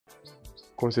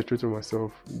concentrate on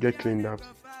myself, get cleaned up,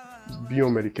 be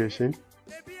on medication,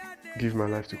 give my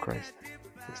life to Christ,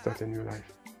 and start a new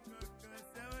life.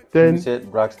 Then you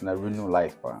said drugs never renew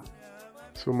life,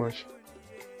 so much,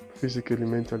 physically,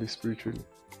 mentally, spiritually.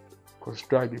 Because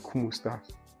drug is cool stuff.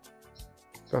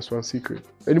 That's one secret.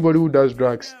 Anybody who does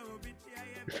drugs,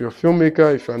 if you're a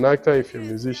filmmaker, if you're an actor, if you're a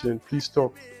musician, please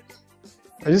stop.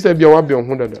 I just said,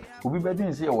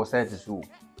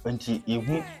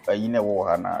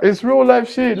 it's real life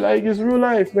shit. Like, it's real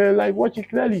life, man. Like, watch it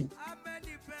clearly.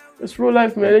 It's real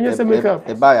life, man. And just make up.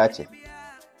 I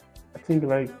think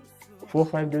like 4 or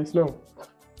 5 days now.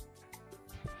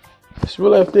 It's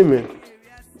real life thing, man.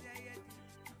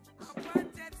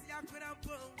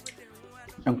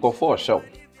 And go for a show.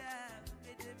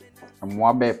 And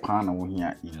one bad partner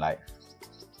here in life.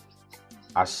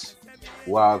 As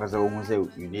well, because I almost say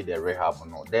you need a rehab or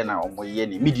not. Then I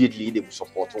immediately they will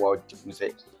support what you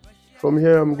say. From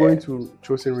here, I'm going to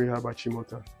Chosen Rehab at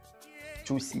Chimota.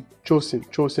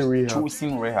 Chosen Rehab.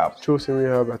 Chosen Rehab. Chosen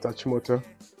Rehab at Chimota.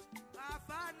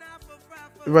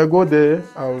 If I go there,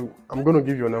 I'm going to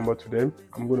give your number to them.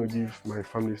 I'm going to give my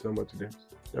family's number to them.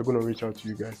 They're going to reach out to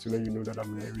you guys to let you know that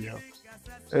I'm in a rehab.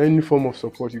 Any form of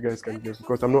support you guys can give,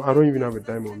 because I don't even have a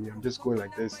dime on me. I'm just going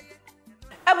like this.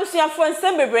 Abusuafo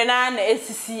nsɛmbebre na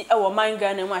esisi ɛwɔ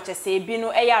manga na mu akyese bi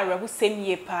no ɛyɛ awerɛhosɛm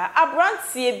yie pa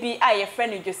abrantie bi a yɛfrɛ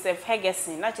no Joseph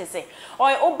Hegurson na kyese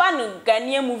ɔyɛ oba no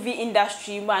Ghanaian movie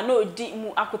industry mu a na odi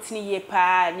mu akotene yie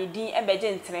pa ne din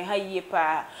ɛbɛgye ntere ha yie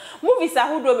pa movies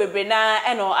ahodo bebre na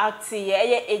ɛno act yɛ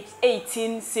ɛyɛ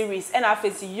 18 series ɛna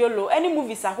afesi yolo any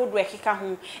movies ahodo ɛkeka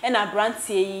ho ɛna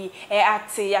abrantie yi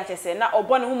act yɛ akyese na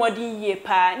ɔbɔ ne ho modin yie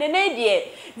pa ne deɛ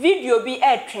video bi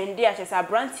trend yɛ akyese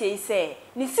abrantie yi sɛ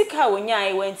ni sika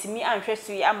wonyae wantimi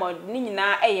anhwɛsiri ama ni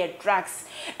nyina drugs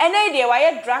ene de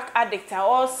waye drug addict a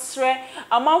osre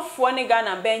amanfo ne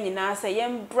Ghana ban nyina sɛ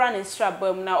yɛmbra ne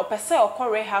strabam na opese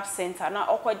okɔ rehab center na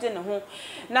okɔgye ne ho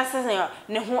na sɛ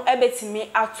ne ho ebetimi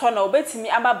atɔ na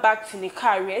obetimi aba back to ne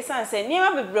career esan sɛ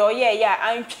niema bebre oyɛ ya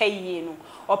antwa yie no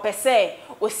opese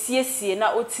osiesie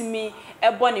na otimi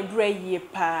ebo ne bra yie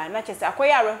pa na kyese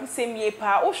akoyɛ arehusem yie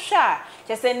pa wo hwa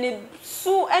kyese ne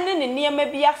su ene ne niema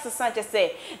bi asesa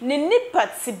kyese ne nipa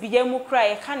tibia mu kra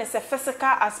ye ka ne se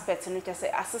physical aspect no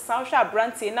kyese asesa wo hwa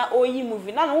brantie na oyi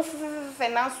movie na no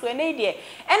fefe na so ene de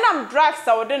enam drugs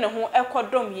a wode ne ho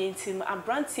ekodom ye ntim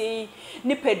abrantie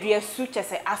nipadua su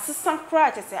kyese asesa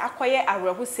kra kyese akoyɛ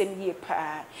arehusem yie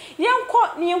pa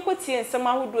yenko tie nsɛm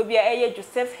ahodo bia eye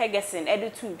Joseph Hegurson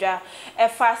editu dwa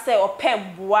efa sɛ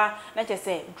opemboa na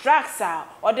kyese drugs a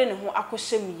ode ne ho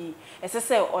akohyem yi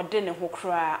esese ode ne ho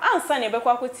kra ansa ne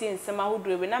bekwa akotie nsɛm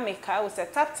ahodo bi na meka wo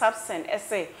sɛ tap send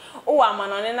essay o wa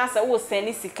manone na sɛ wo send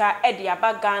ni sika e de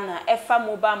aba Ghana efa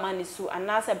mobile money so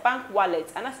anase bank wallet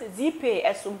anase Gpay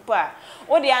esumpo a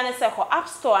wo de ane sɛ ko App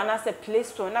Store anase Play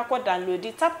Store na ko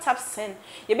download tap send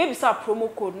ye be bisa promo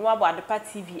code no abo Adepa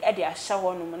TV e de ahya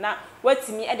ho no na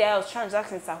watimi e de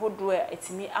transactions ahodo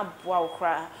etimi aboa wo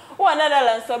kra wo another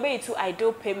land so be to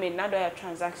ideal payment na do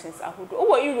transactions ahodo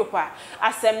wo Europe a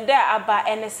asem there aba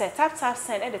ene sɛ tap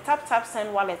send e de tap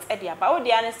send wallet e de aba wo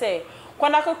de ane sɛ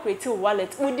kwana ka create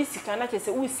wallet udi sika na kyese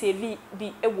wo save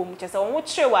bi ewom kyese wo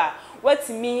kyerewa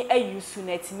watimi ayusu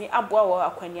na timi aboa wo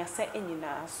akwani asa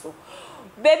enyina so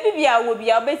baby bia wo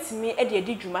bia obetimi e de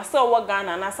adidwuma sɛ wo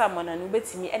Ghana na sa mona no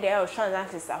obetimi e de ayo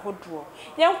transactions ahodo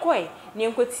yenkoi ne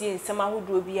enkotie nsɛm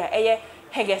ahodo bi a eye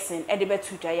Hegurson e de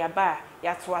betu dwa ya ba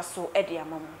ya to aso e de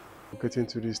amam. Getting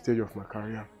to this stage of my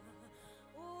career.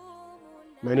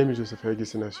 My name is Joseph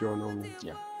Hegurson, as you all know me.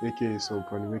 Yeah. AKA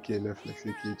Somponi, AKA Netflix,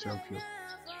 AKA Champion.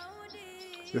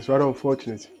 It's rather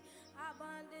unfortunate.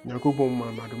 Nyakubo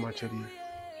mama do machari.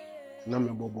 Na me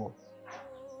bobo.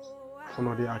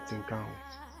 For the acting count.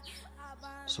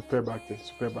 Superb acting.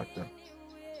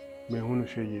 Me hunu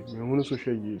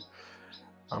share ye.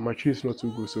 My tree is not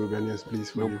too good, so Ghanaians,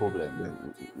 please. No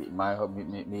problem. My hobby,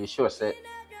 me sure say.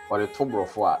 For the top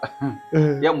of what?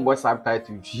 Young boy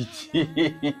subtitle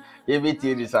GT.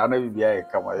 Everything is another be a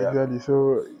camera. Exactly.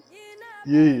 So,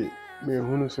 yeah, me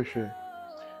who knows so sure.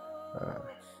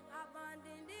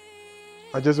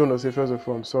 I just want to say first of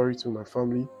all, I'm sorry to my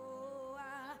family.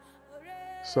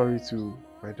 Sorry to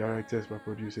my directors, my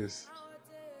producers.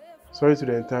 Sorry to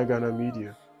the entire Ghana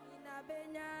media.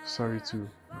 Sorry to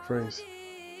my friends.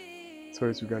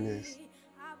 Sorry to Ghanaians.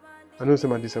 I know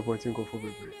some are disappointing for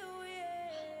people.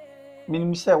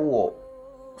 Meaning, say, what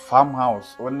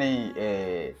farmhouse only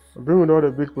bring with all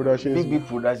the big productions. Big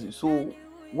productions. So,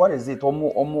 what is it?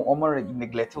 Almost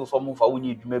neglected. Almost for when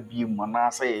you may be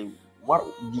man. Say, what?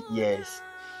 Yes.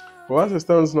 But as it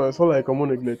stands now, it's not like I'm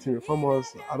not neglecting me.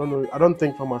 Farmers, I don't know. I don't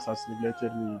think farmers has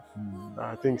neglected me.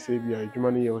 I think say we are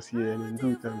human else here and in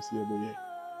due times here, but yeah.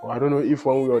 Or I don't know if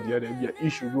one way or the other be an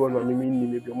issue going on. I mean,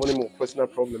 maybe a more personal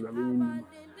problem. I mean,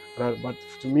 but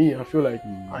to me, I feel like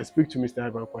I speak to Mr.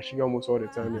 Ivan Kwashiga almost all the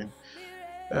time,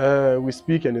 and we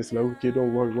speak, and it's like, okay,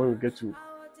 don't worry.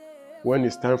 When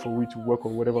it's time for we to work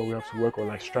on whatever we have to work on,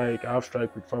 like strike. I have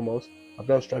strike with farmers. I've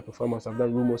done strike with farmers. I've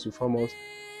done rumors with farmers.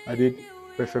 I did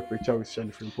Perfect Picture with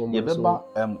Charlie Frimpong. Yeah,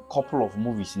 so, couple of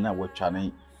movies in our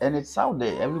channel, and it's out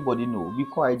there. Everybody know. Be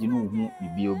quiet, you know who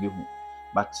be who.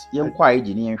 But you're quiet,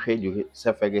 you know, you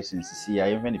self Hegurson see.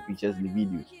 I even the pictures, the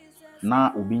videos.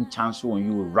 Now, we being chance on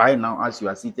you right now as you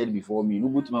are seated before me. No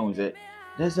good man will say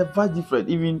there's a vast difference.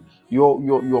 Even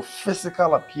your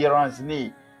physical appearance,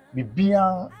 be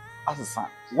beyond as a son.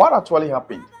 What actually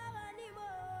happened?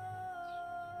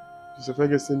 Joseph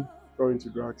Hegurson going into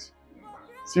drugs.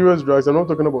 Serious drugs. I'm not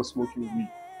talking about smoking weed.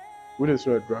 Weed is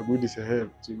not a drug. Weed is a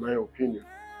herb, in my opinion.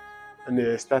 And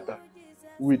a starter.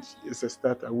 Weed is a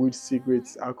starter. Weed,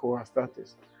 cigarettes, alcohol are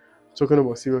starters. Talking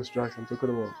about serious drugs, I'm talking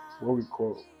about what we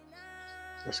call,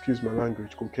 excuse my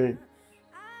language, cocaine.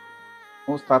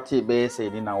 Who started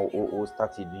basically now or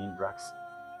started doing drugs?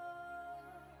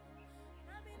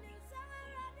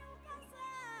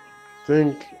 I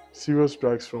think serious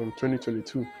drugs from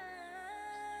 2022.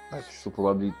 Like, so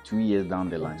probably 2 years down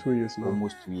the line. 2 years now.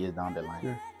 Almost 2 years down the line.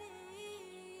 Yeah.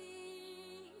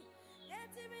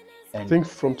 And I think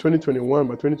from 2021,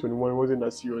 but 2021 wasn't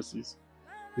that serious. It's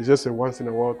just a once in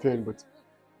a while thing. But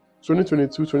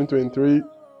 2022, 2023,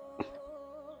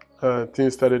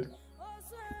 things started.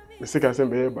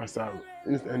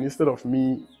 And instead of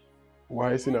me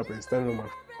wising up and standing on my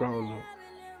ground,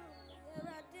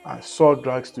 I saw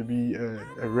drugs to be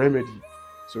a remedy.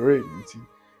 So, right,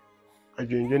 I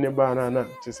didn't banana.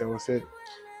 Just I was said.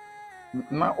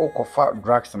 Now, all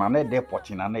drugs and I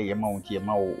deporting and I amount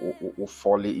or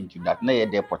fall into that. Nay,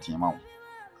 deporting amount.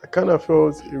 I kind of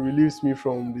felt it relieves me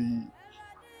from the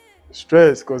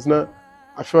stress because now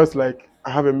I felt like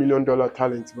I have $1 million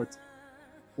talent, but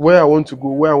where I want to go,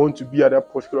 where I want to be at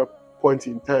that particular point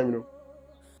in time, you know.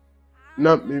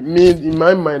 Now, me in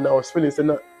my mind, I was feeling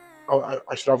saying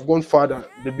I should have gone farther.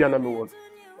 The Bianami one,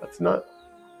 but not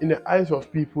in the eyes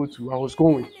of people too. I was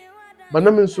going, but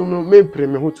now so me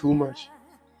premium too much.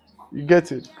 You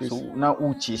get it? So now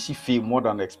Uchi she feel more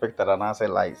than expected, and I say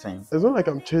like saying it's not like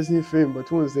I'm chasing fame,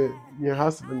 but when say me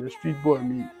hustle and the street boy,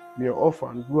 me an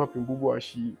orphan, grew up in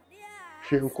Bubuashi,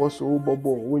 she so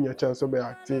bobo when your chance to be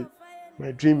acting.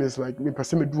 My dream is like me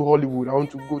person me do Hollywood. I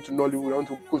want to go to Nollywood. I want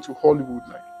to go to Hollywood.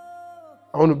 Like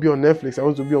I want to be on Netflix. I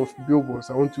want to be on billboards.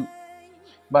 I want to.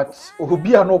 But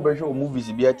Obi are no better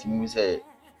movies. Be a team say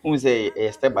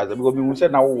step by step because we say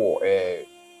now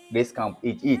this camp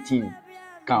 18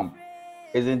 camp,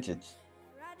 isn't it?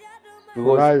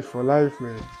 Because for life,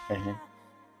 man.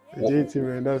 The J18,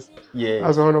 man. That's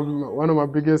one of my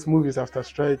biggest movies after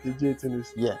Strike. The J18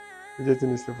 is The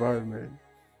J18 is the vibe, man.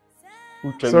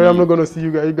 Sorry, I'm not gonna see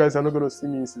you guys. You guys are not gonna see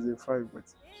me in season 5, but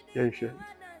yeah, sure.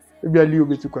 Maybe a little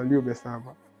bit too can little bit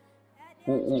stammer.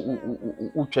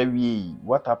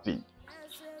 What happened?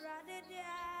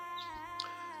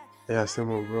 Yeah,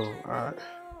 Simon, bro.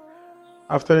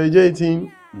 After the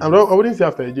J18, I wouldn't say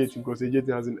after the J18 because the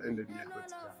J18 hasn't ended yet,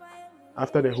 but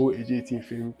after the whole J18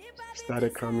 film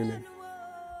started coming in,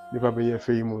 Never Be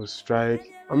Famous,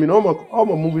 Strike. I mean, all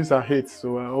my movies are hits,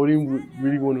 so I wouldn't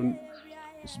really want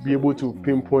to be able to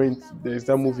pinpoint there's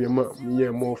that movie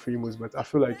more famous, but I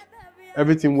feel like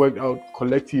everything worked out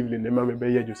collectively.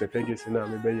 Maybe Joseph Hegurson,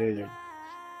 maybe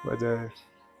but the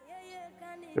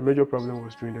major problem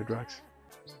was doing the drugs.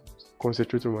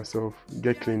 Concentrate on myself,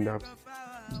 get cleaned up,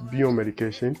 be on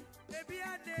medication,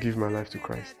 give my life to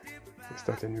Christ, and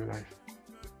start a new life.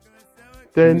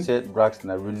 Then you said drugs in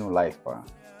a real life,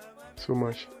 so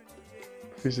much,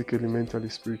 physically, mentally,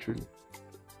 spiritually,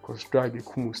 because drug is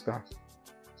cool stuff.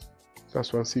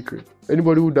 That's one secret.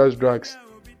 Anybody who does drugs,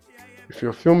 if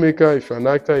you're a filmmaker, if you're an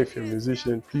actor, if you're a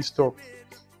musician, please stop.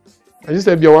 I just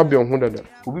said, be on that.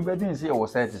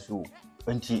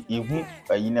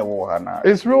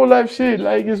 It's real life shit.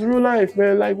 Like, it's real life,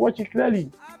 man. Like, watch it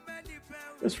clearly.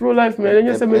 It's real life, man. And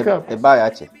just make up. I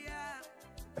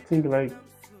think like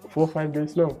 4 or 5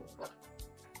 days now.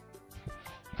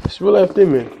 It's real life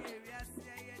thing, man.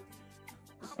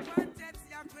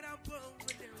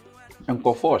 And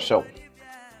go for a show.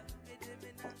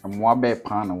 And more bad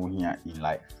plan here in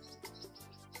life.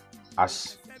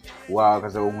 As well,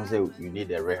 because I almost say you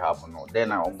need a rehab or not.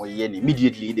 Then I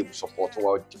immediately they will support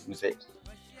what you say.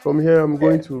 From here, I'm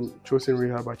going to Chosen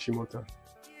Rehab at Chimota.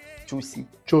 Choosing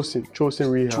Rehab.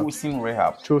 Choosing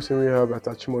Rehab. Choosing Rehab at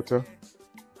Achimota.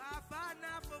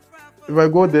 If I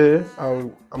go there,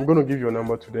 I'm going to give your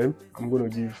number to them. I'm going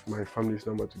to give my family's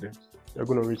number to them. They're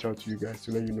going to reach out to you guys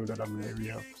to let you know that I'm in a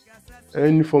rehab.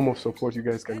 Any form of support you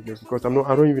guys can give, because I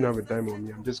don't even have a dime on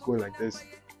me. I'm just going like this.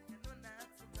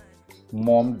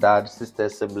 Mom, dad, sister,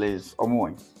 siblings,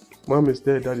 Mom is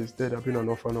dead, dad is dead. I've been an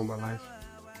orphan all my life.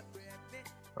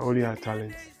 I only had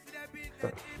talent.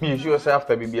 You sure say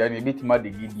after baby, I need a bit more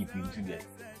deep into the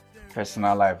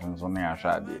personal life and so on.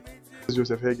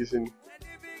 Joseph Hegurson.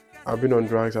 I've been on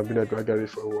drugs. I've been a drug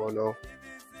addict for a while now.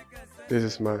 This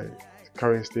is my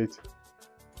current state.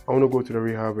 I want to go to the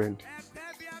rehab and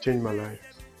change my life.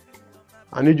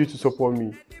 I need you to support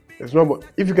me. It's not about,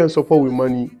 if you can support with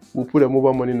money, we'll put a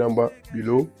mobile money number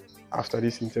below after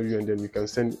this interview, and then you can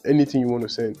send anything you want to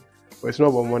send. But it's not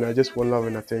about money. I just want love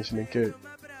and attention and care.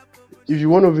 If you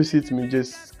want to visit me,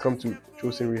 just come to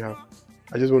Choosing Rehab.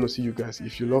 I just want to see you guys.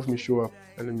 If you love me, show up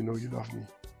and let me know you love me.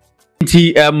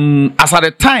 As at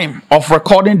the time of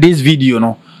recording this video,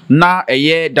 no, na a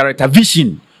year director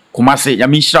vision, Kumase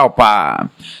Yamisha pa.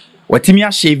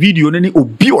 Watimi share video ne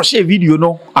obi o share video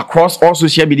no across all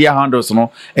social media handles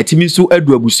no. Etimi so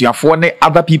edu abusuafo ne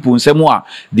other people nsemo a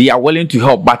they are willing to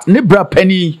help, but ne bra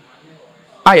penny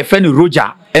I friend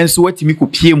Roger enso watimi ko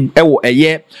piem e wo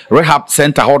eye rehab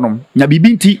center honom nya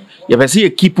bibinti ye pese ye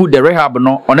keep the rehab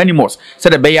no anonymous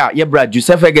said the beya ye bra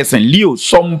Joseph Hegurson Leo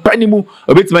some penimu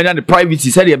obetimi na the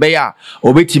privacy said the beya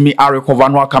obetimi a recover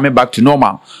no come back to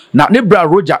normal na ne bra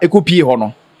Roger ekopie ho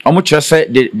no omo kire say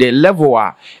the level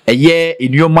a eye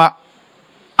idioma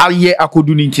aye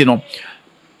akodu ninti no,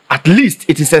 at least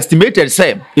it is estimated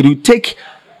say it will take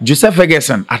Joseph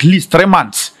Hegurson at least 3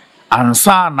 months and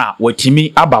sana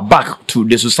watimi aba back to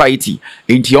the society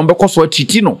enti ombeko so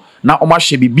titi no na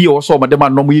omahye bibi o so omade ma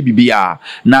no mo ye bibia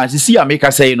na sisi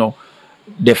America say no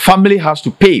the family has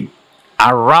to pay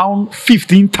around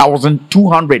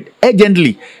 15,200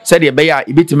 urgently said the beya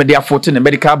ibetime dey afford the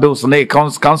medical bills na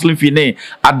counseling fee na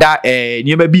ada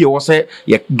niema bi o say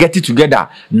you get it together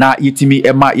na yetimi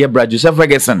ema ye bra Joseph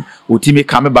Hegurson otimi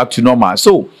come back to normal.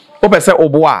 So opese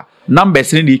oboa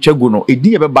numbers in the Chaguno, a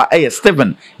dear by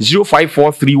A7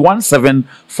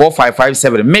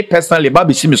 0543174557. Me personally,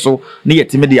 Baby Simiso, near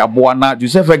Timidi Abuana,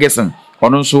 Joseph Hegurson,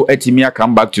 or also Etimia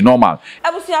come back to normal.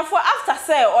 I was here for after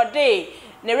say or day.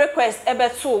 Ne request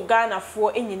ebeto Ghana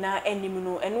for enyina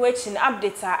animu and watching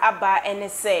update aba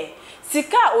NSA.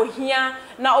 Sika ohia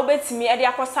na obetimi e de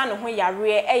akosa ne ho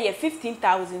yare eye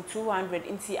 15,200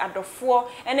 inti adofo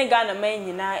ene Ghana man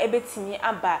nyina ebetimi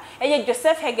aba eye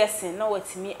Joseph Hegurson na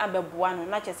watimi abeboa no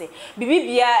na chese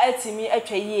bibibia etimi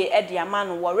atwa yie e de ama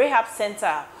no wo rehab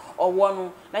center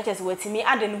owo na chese watimi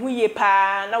ade ne ho yie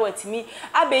pa na watimi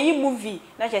abeyi movie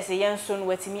na chese yenso no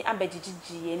watimi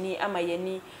abegigigi yeni ama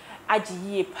yeni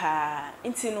ajiye pa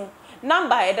intino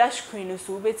number e dash screen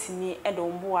so betimi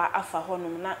edomboa afa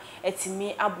honum na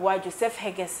etimi aboa Joseph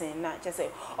Hegurson na chese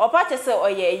opa chese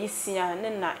oye eyisia ne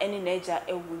na eni na eja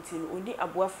ewuntino oni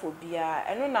aboafo bia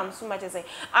eno nam so ma chese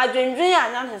adwendwen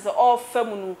anya chese all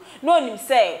famunu no nim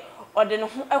say ode no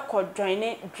ho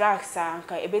ekodwan drugs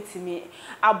anka ebetimi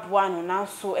aboa no na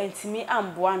so entimi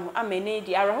amboa no amene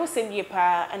di arahosem ye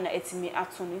pa na etimi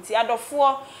ato no nti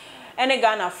adofo ene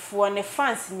Ghana fo ne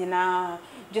fans nyina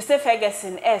Joseph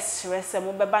Hegurson rese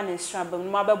mo beba ne strabam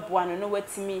mo abeboa no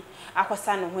watimi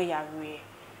akosa ne ho yare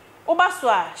obaso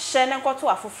a share ne nkoto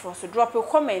afoforo so drop a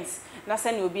comment na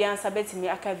se ne obi ansa betimi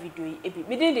aka video yi ebi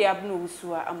midin de abno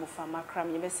wusu a amofa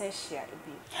makram ye besen share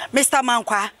ebi Mr.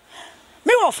 Mankwa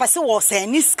me wo fase wo se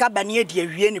ni ska bane e de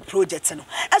awie ni project no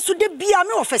eso de bia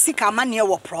me wo fase ka ma ne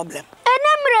wo problem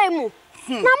enemre mu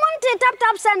na monte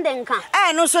tap sending ka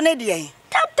no so ne de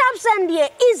tap send here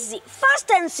easy,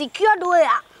 fast and secured way.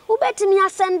 Ubetimi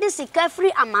send this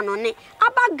free amanone.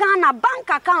 Aba Ghana bank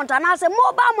account and as a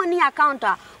mobile money account.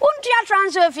 Untia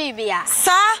transfer fee bia.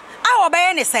 Sir, I obey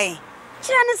any say.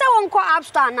 Chine say won't call App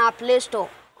Store na Play Store.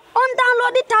 On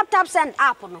download the tap send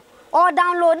app no. Or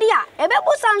download dia.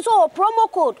 Ebebu sanso promo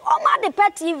code. Oma the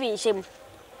pet TV shim.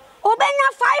 Obenya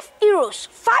 €5,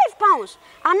 £5,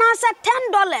 and answer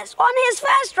 $10 on his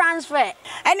first transfer.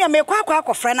 And you make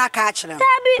kwa friend a catch them.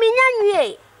 Tabi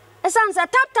minyanwe. Esansa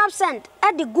tap send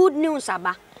at the good news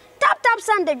aba. Tap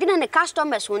send the giving the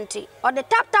customers wanti or the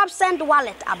tap send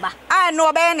wallet aba. I know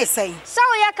about any say. So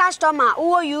your customer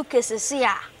who you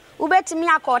kesisia. Ubetimi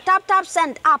akọ tap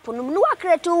send app no no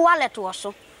create wallet wo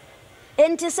so.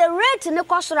 Enti se rate ne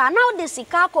kosora now the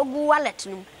sika kogu wallet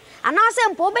no. Anase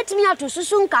mpo betimi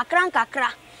atususu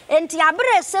nkakra enti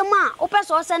abere sem a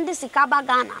opeso send sika ba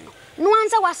Ghana no no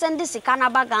anse wa send sika na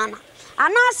ba Ghana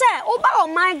anase oba o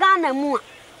my Ghana mu a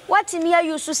what me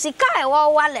use sika e wo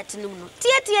wallet no no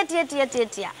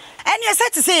tie And you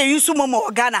said to say you use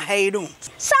momo Ghana haydo.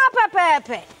 sa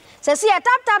pepepe se see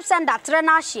tap send that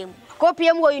trainer shim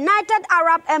kopiem wo United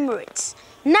Arab Emirates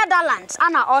Netherlands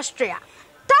and Austria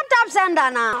tap send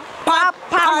na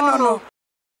Papa no.